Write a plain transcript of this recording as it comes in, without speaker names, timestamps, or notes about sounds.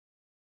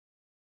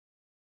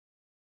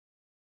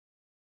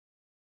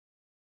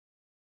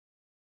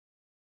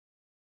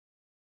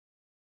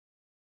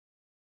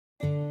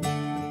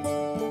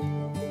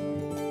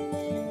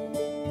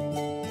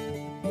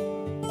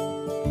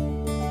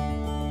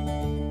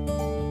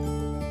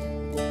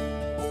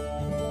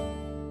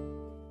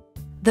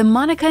The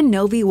Monica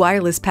Novii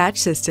wireless patch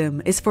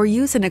system is for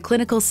use in a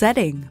clinical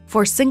setting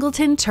for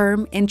singleton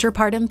term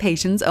intrapartum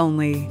patients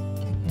only.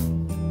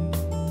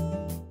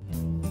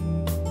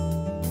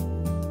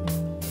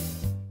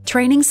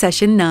 Training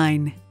Session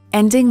 9.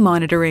 Ending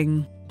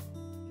monitoring.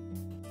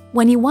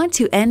 When you want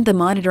to end the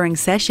monitoring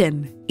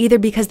session, either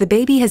because the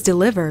baby has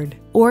delivered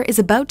or is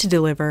about to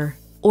deliver,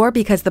 or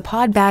because the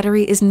pod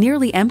battery is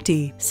nearly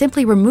empty,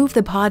 simply remove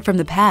the pod from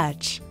the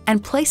patch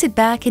and place it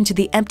back into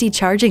the empty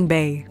charging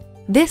bay.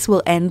 This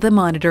will end the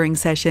monitoring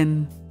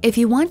session. If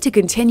you want to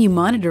continue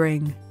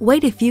monitoring,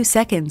 wait a few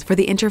seconds for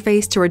the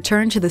interface to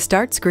return to the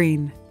start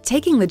screen.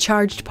 Taking the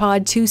charged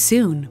pod too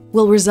soon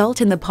will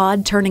result in the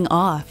pod turning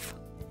off.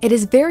 It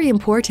is very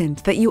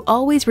important that you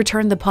always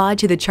return the pod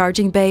to the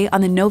charging bay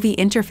on the Novii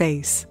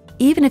interface,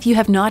 even if you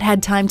have not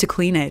had time to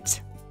clean it.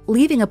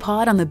 Leaving a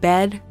pod on the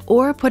bed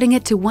or putting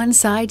it to one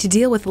side to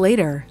deal with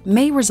later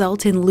may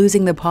result in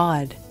losing the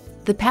pod.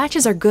 The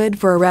patches are good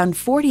for around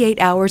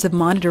 48 hours of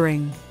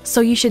monitoring,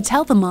 so you should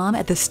tell the mom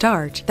at the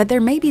start that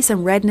there may be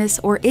some redness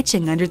or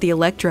itching under the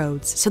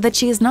electrodes so that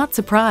she is not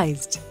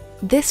surprised.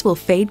 This will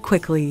fade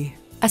quickly.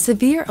 A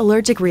severe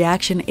allergic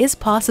reaction is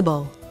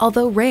possible,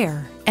 although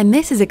rare, and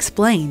this is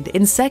explained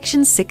in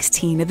Section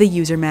 16 of the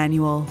user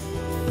manual.